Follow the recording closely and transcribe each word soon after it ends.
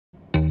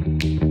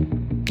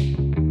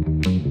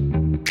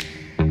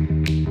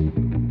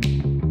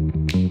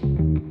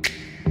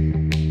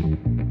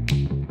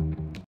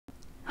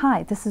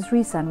Hi, this is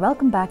Risa and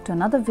welcome back to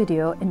another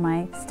video in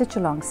my Stitch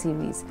Along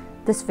series.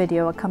 This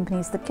video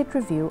accompanies the kit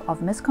review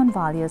of Miss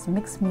Konvalia's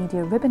mixed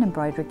media ribbon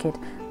embroidery kit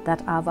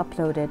that I've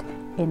uploaded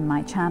in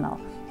my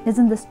channel.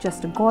 Isn't this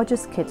just a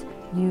gorgeous kit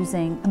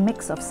using a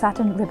mix of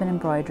satin ribbon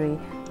embroidery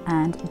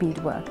and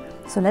beadwork?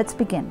 So let's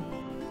begin.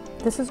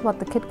 This is what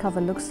the kit cover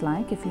looks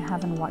like if you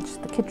haven't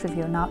watched the kit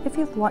review. Now, if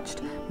you've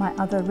watched my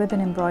other ribbon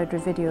embroidery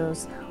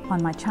videos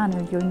on my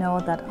channel, you'll know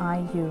that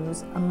I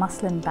use a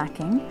muslin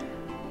backing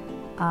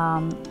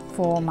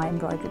for my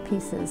embroidery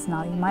pieces.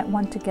 Now you might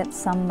want to get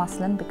some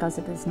muslin because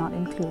it is not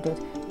included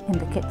in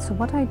the kit. So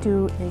what I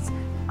do is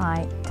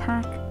I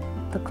tack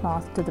the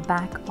cloth to the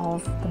back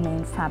of the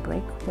main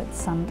fabric with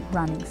some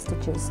running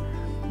stitches.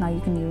 Now you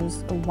can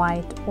use a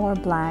white or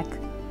black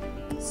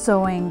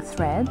sewing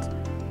thread.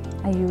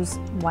 I use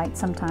white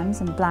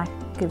sometimes, and black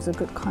gives a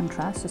good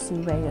contrast to see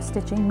where you're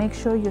stitching. Make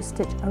sure you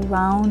stitch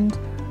around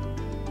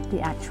the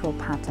actual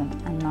pattern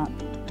and not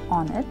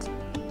on it.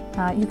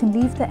 You can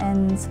leave the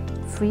ends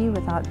free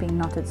without being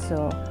knotted,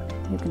 so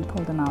you can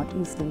pull them out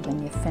easily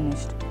when you've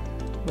finished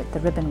with the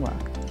ribbon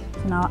work.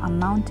 So now I'm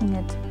mounting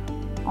it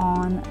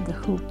on the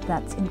hoop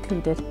that's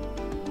included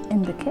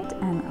in the kit,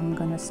 and I'm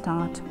going to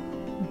start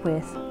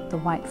with the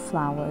white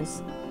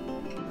flowers.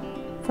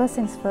 First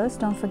things first,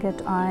 don't forget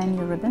to iron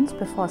your ribbons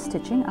before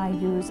stitching. I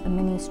use a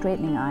mini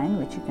straightening iron,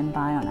 which you can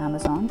buy on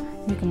Amazon.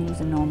 You can use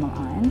a normal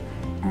iron,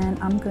 and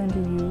I'm going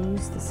to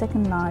use the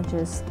second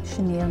largest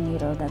chenille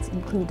needle that's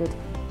included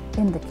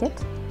in the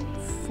kit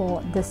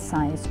for this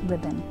size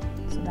ribbon.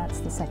 So that's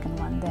the second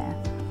one there.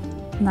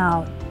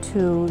 Now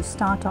to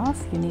start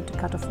off, you need to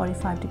cut a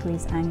 45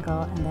 degrees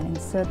angle and then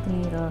insert the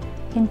needle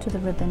into the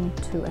ribbon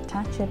to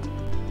attach it,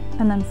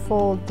 and then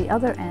fold the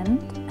other end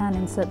and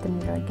insert the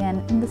needle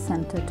again in the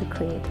center to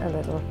create a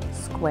little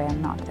square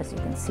knot, as you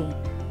can see.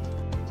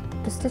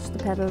 To stitch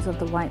the petals of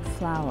the white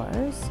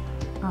flowers,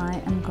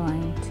 I am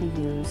going to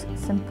use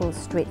simple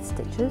straight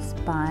stitches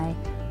by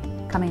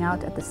coming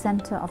out at the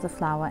center of the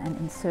flower and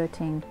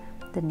inserting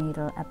the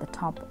needle at the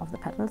top of the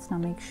petals. Now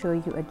make sure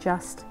you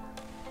adjust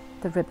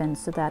the ribbon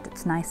so that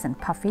it's nice and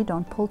puffy.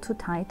 Don't pull too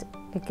tight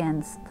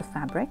against the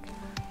fabric.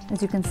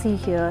 As you can see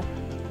here,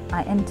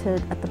 I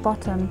entered at the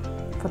bottom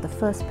for the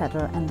first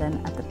petal and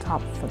then at the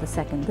top for the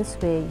second. This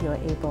way you're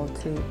able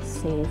to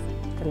save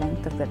the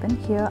length of ribbon.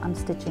 Here I'm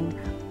stitching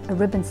a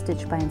ribbon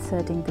stitch by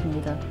inserting the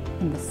needle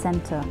in the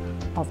center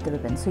of the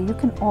ribbon. So you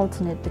can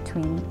alternate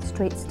between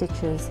straight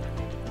stitches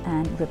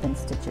and ribbon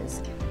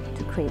stitches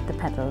to create the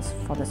petals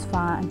for this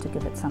flower and to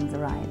give it some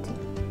variety.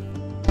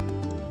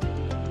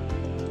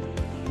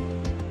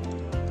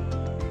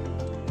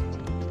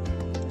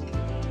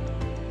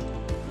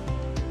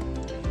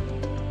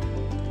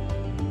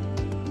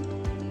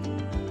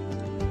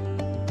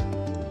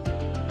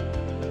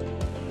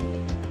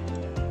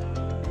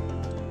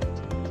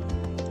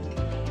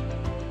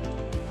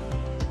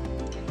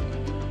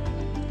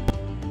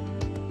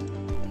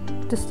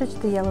 To stitch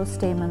the yellow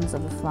stamens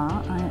of the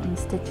flower, I am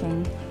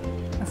stitching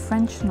a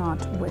French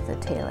knot with a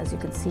tail. As you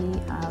can see,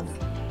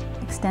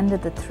 I've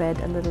extended the thread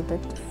a little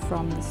bit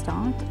from the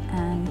start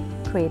and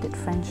created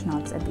French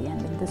knots at the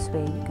end. And this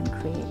way you can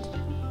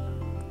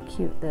create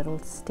cute little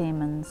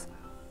stamens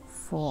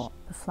for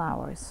the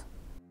flowers.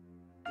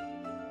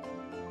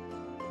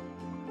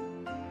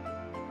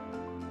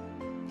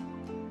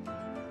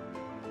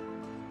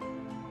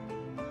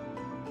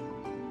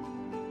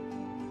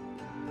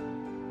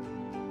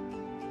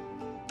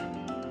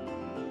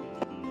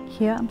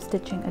 Here I'm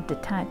stitching a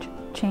detached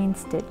chain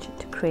stitch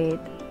to create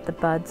the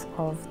buds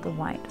of the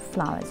white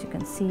flower. As you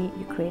can see,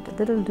 you create a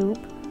little loop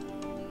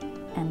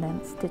and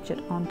then stitch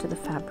it onto the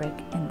fabric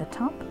in the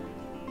top,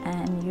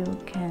 and you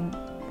can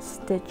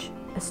stitch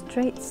a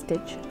straight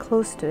stitch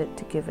close to it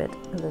to give it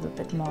a little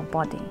bit more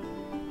body.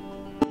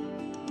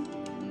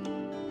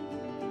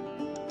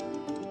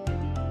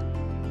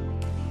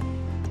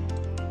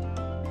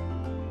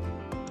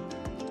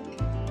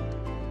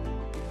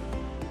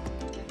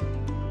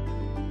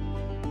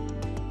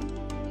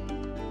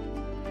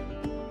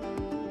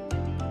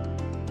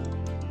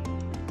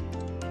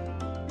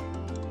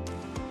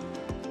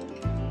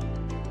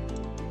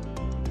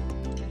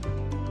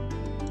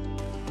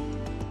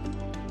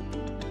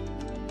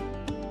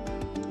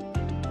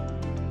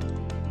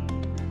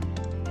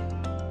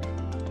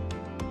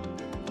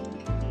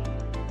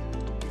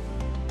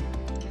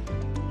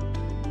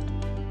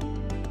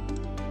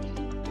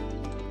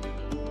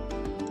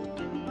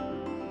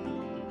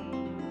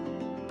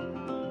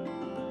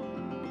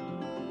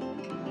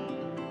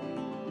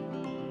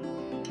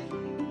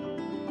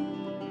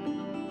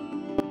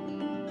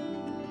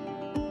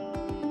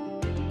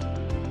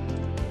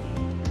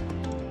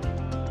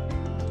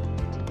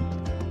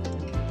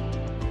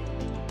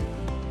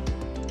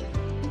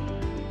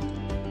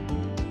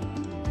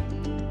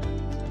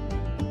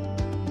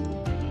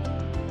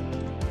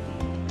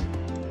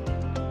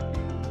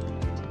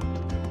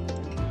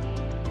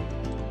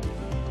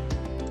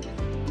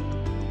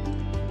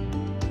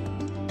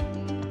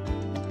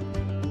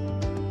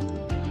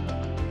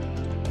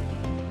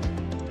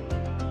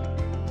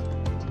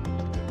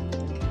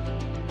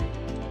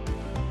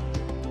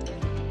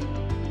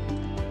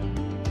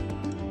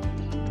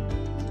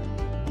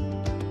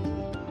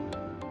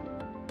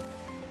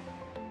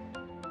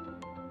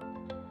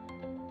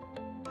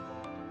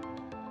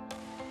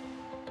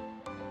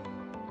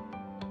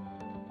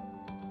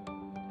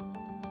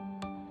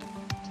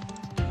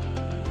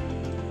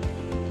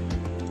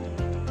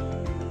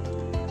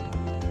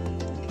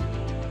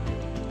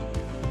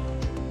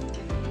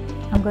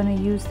 I'm going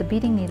to use the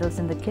beading needles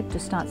in the kit to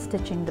start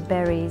stitching the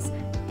berries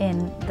in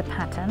the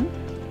pattern,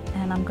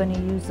 and I'm going to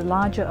use the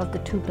larger of the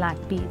 2 black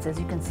beads. As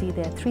you can see,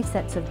 there are 3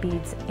 sets of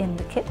beads in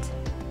the kit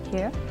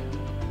here,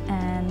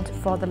 and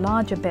for the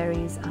larger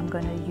berries I'm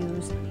going to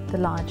use the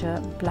larger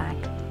black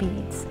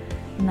beads.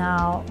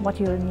 Now what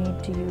you'll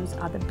need to use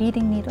are the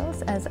beading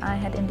needles, as I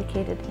had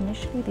indicated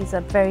initially. These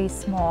are very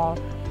small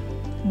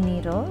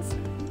needles,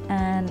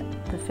 and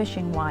the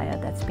fishing wire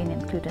that's been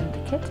included in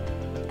the kit,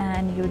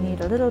 and you'll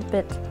need a little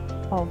bit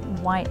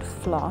of white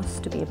floss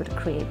to be able to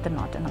create the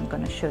knot, and I'm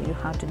going to show you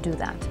how to do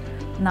that.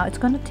 Now it's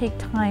going to take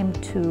time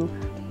to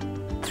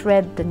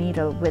thread the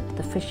needle with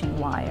the fishing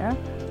wire,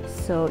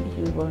 so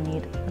you will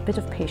need a bit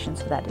of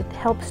patience for that. It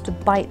helps to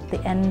bite the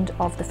end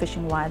of the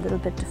fishing wire a little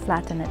bit to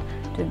flatten it,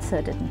 to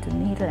insert it into the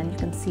needle, and you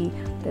can see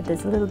that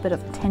there's a little bit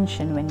of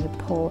tension when you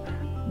pull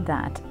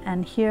that.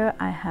 And here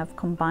I have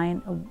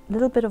combined a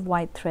little bit of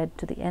white thread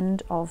to the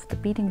end of the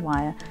beading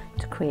wire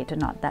to create a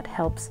knot that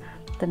helps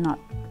the knot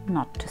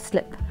not to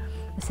slip,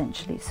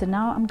 essentially. So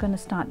now I'm going to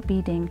start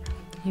beading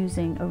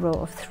using a row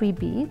of 3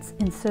 beads,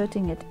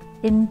 inserting it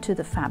into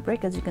the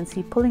fabric, as you can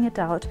see, pulling it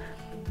out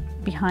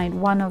behind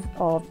one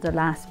of the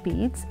last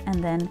beads,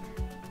 and then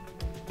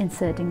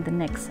inserting the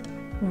next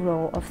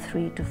row of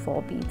 3 to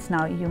 4 beads.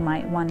 Now you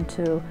might want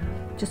to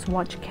just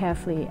watch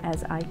carefully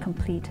as I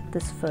complete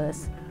this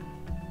first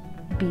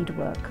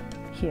beadwork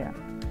here.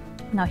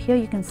 Now here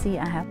you can see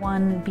I have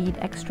 1 bead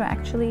extra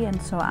actually, and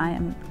so I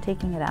am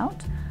taking it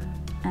out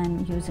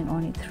and using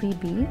only 3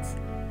 beads,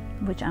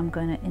 which I'm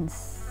going to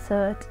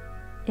insert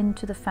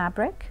into the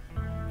fabric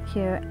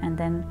here, and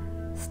then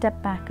step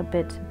back a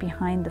bit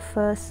behind the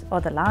first or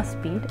the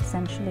last bead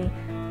essentially,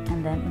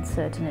 and then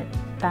inserting it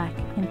back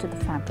into the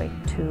fabric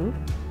to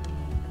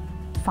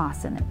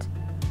fasten it.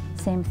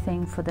 Same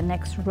thing for the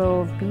next row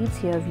of beads.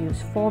 Here I've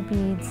used 4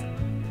 beads,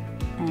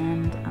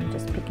 and I'm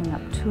just picking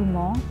up 2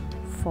 more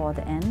for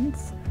the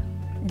ends,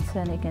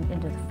 inserting it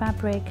into the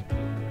fabric,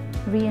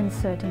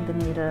 reinserting the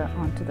needle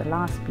onto the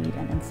last bead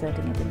and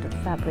inserting it into the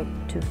fabric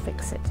to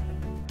fix it.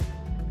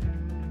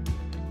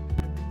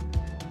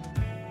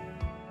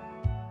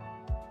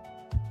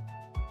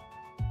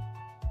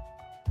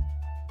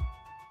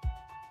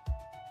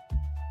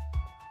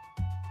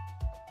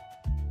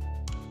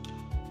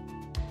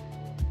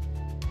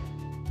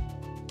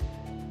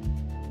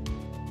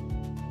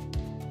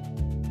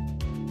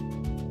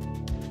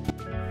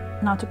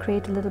 Now to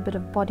create a little bit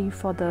of body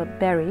for the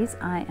berries,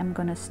 I am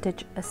going to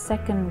stitch a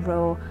second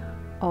row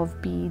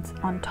of beads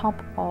on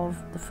top of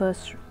the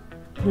first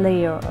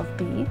layer of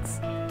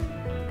beads,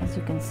 as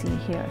you can see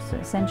here. So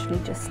essentially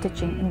just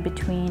stitching in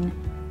between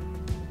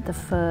the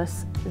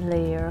first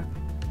layer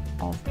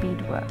of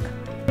beadwork.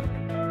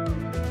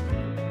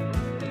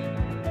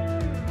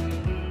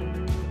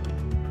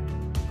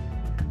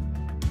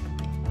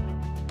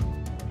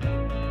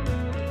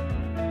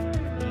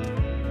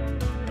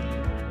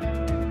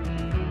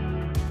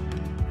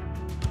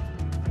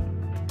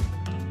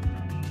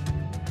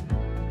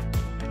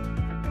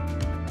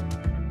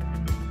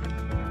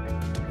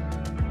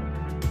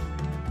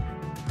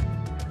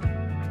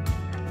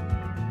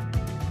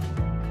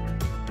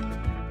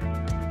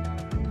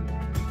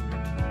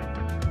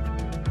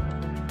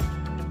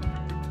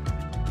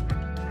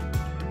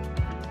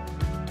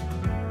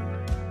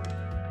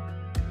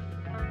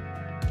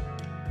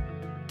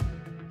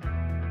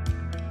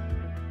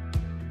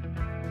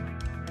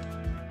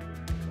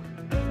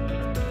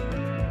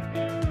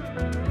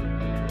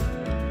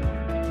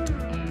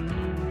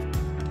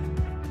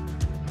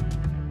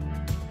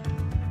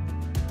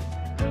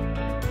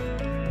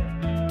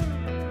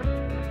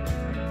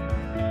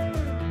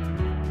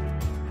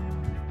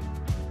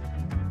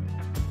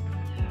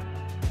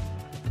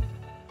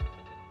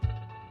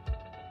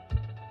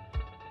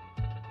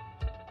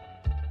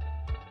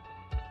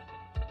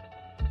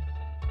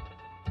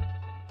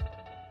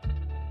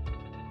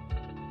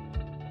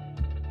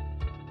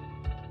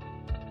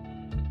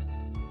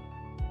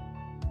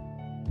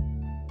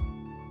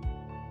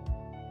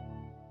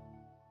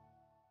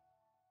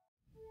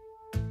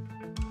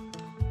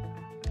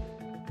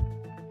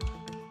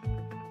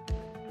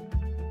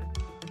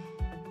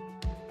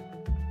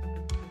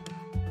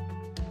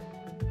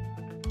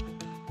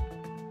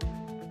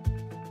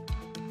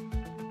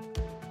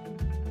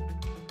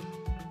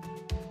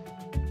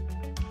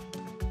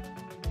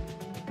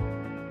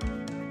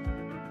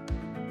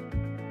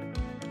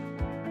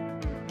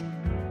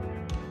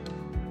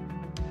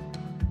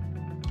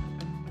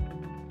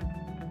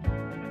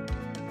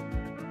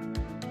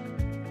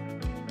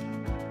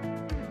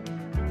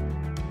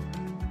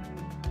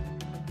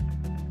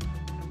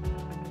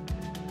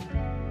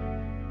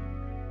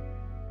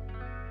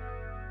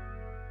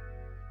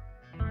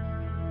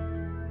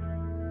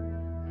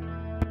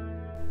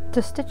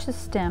 To stitch the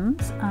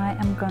stems, I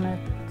am going to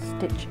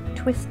stitch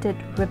twisted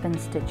ribbon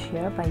stitch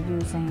here by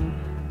using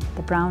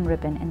the brown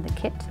ribbon in the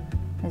kit,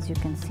 as you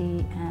can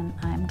see, and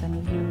I'm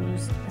going to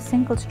use a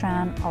single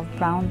strand of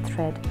brown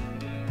thread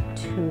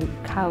to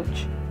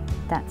couch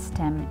that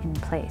stem in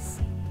place.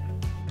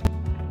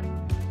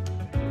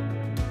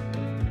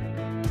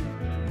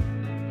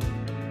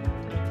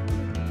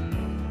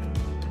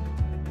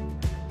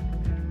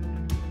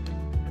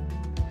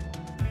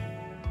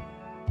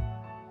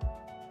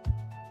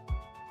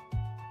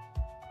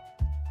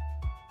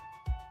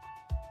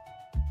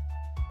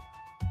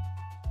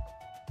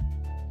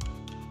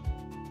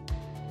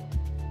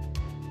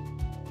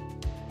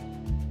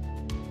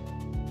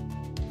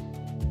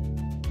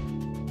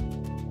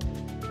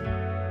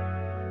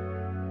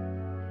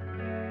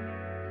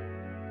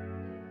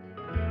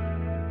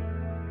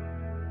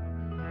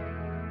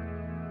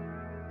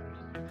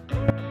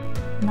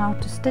 Now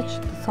to stitch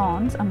the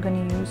thorns, I'm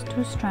going to use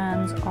 2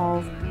 strands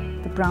of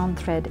the brown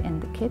thread in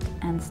the kit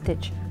and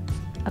stitch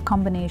a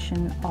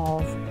combination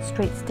of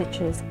straight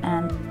stitches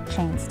and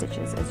chain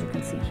stitches, as you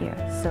can see here.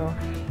 So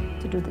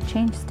to do the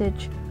chain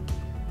stitch,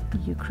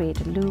 you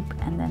create a loop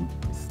and then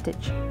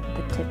stitch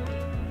the tip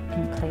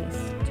in place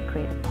to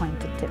create a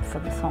pointed tip for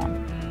the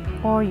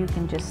thorn. Or you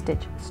can just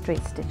stitch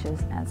straight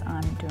stitches as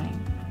I'm doing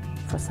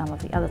for some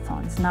of the other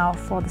thorns. Now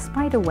for the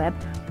spider web,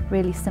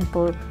 really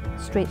simple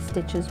straight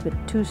stitches with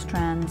 2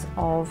 strands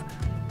of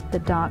the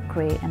dark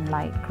gray and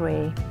light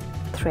gray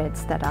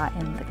threads that are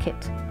in the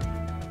kit.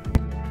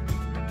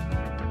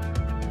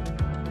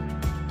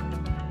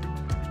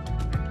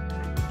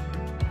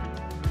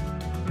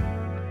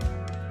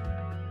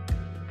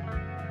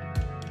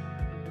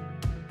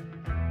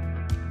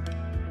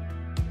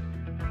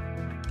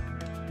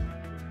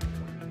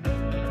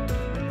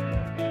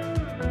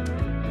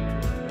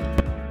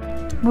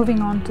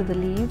 Moving on to the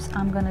leaves,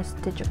 I'm going to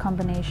stitch a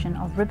combination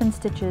of ribbon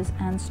stitches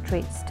and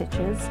straight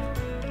stitches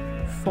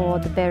for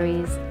the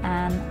berries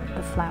and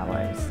the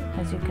flowers,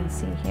 as you can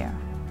see here.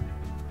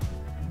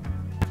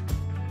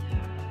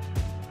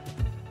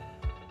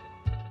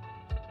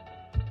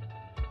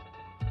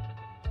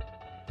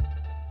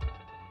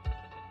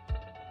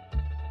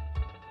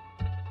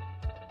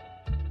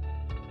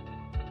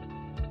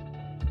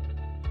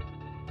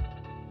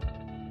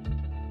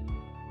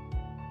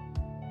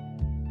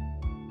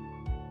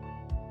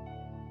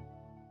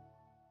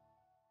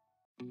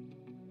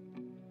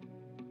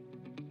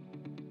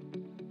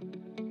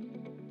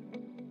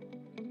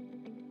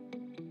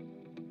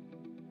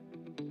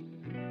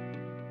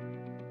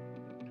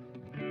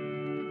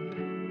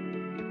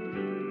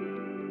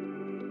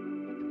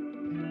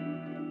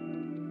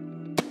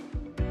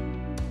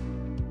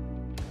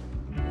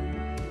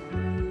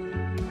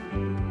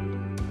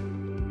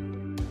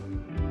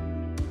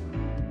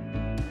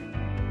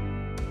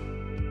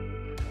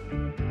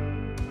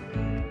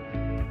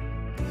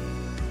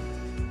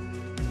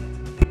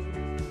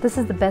 This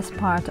is the best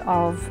part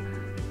of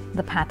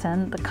the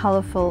pattern, the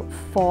colorful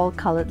fall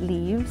colored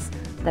leaves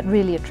that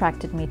really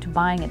attracted me to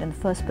buying it in the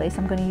first place.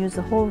 I'm going to use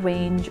the whole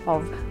range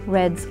of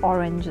reds,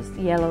 oranges,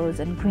 yellows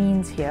and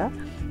greens here,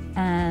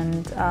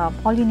 and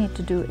all you need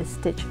to do is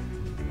stitch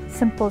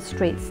simple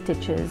straight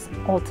stitches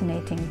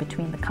alternating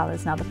between the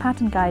colors. Now the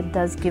pattern guide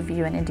does give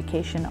you an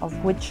indication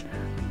of which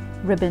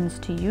ribbons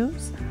to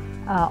use,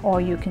 or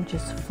you can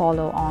just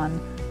follow on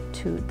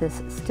to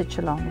this stitch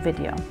along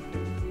video.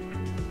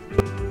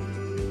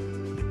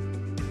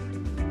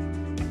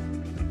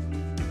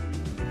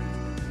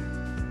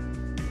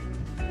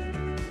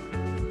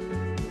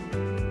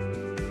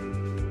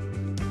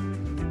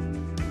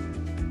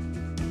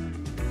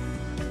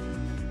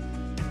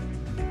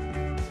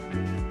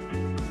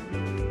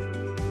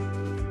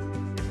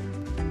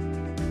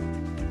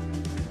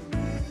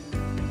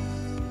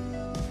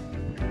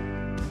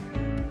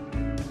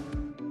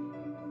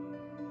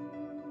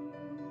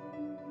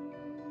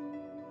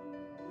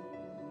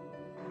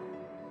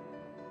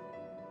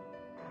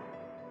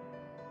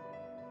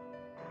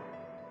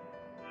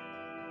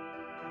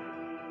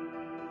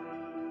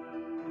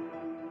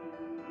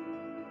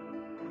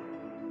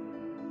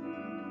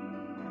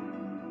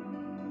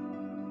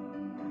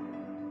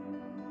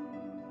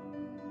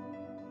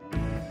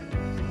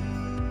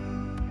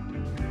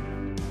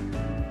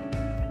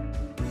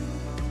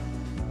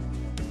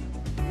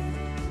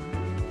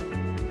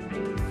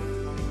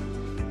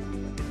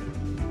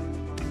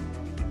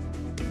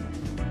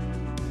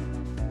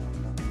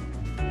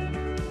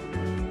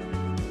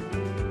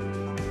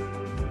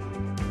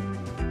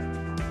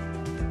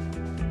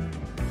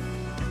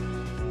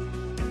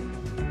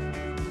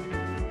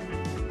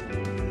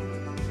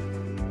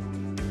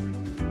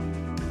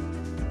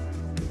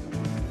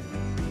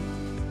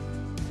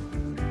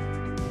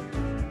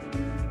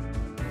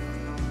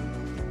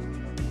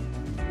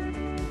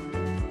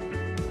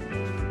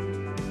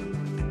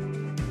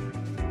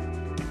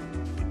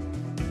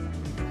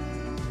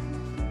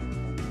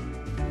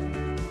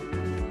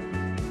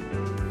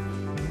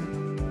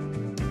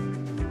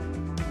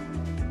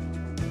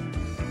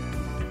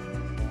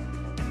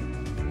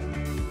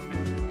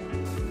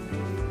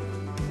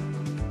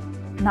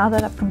 Now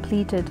that I've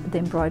completed the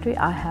embroidery,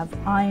 I have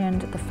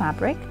ironed the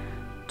fabric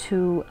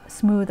to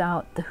smooth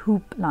out the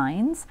hoop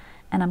lines,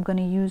 and I'm going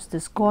to use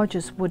this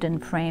gorgeous wooden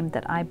frame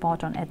that I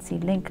bought on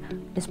Etsy. Link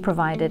is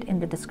provided in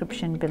the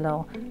description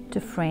below to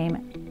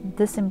frame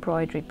this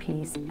embroidery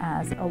piece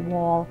as a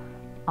wall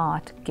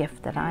art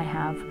gift that I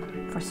have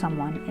for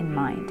someone in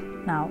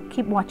mind. Now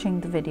keep watching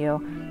the video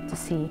to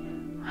see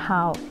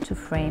how to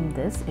frame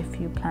this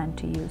if you plan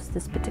to use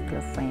this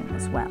particular frame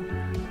as well.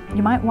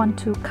 You might want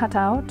to cut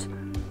out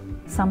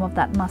some of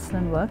that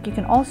muslin work. You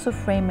can also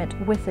frame it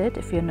with it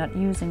if you're not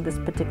using this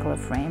particular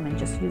frame and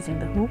just using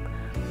the hoop.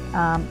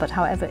 But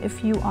however,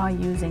 if you are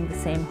using the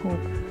same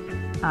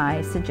hoop,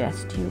 I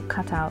suggest you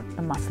cut out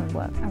the muslin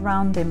work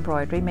around the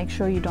embroidery. Make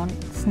sure you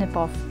don't snip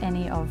off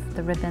any of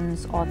the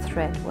ribbons or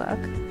thread work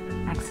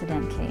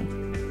accidentally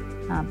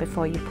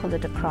before you pull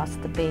it across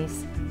the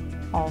base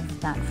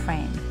of that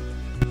frame.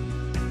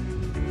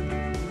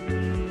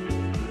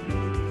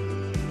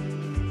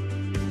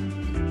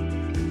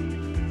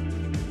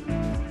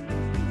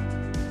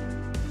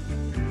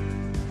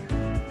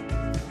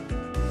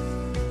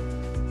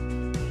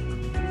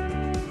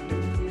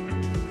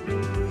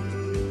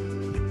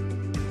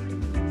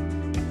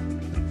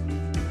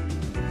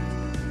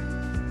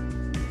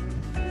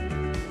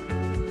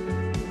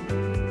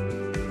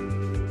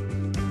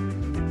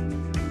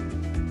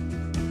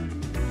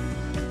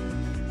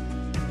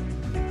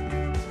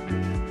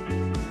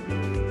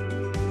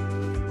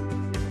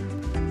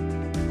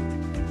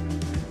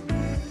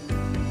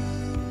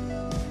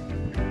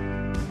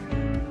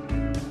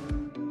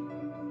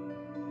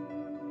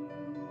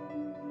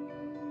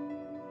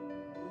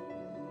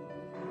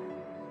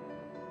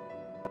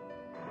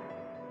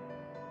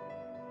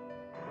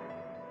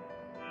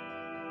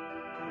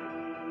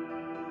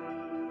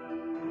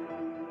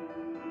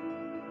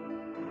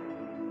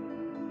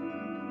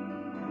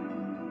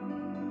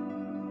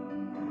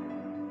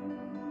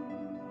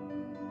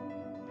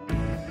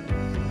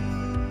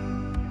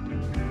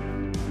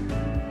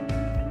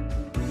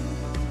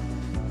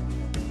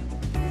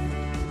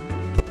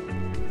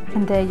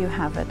 And there you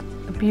have it,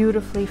 a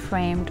beautifully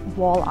framed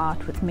wall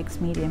art with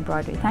mixed media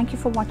embroidery. Thank you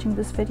for watching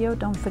this video.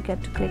 Don't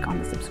forget to click on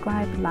the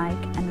subscribe,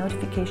 like and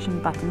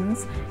notification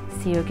buttons.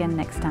 See you again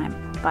next time.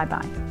 Bye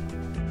bye.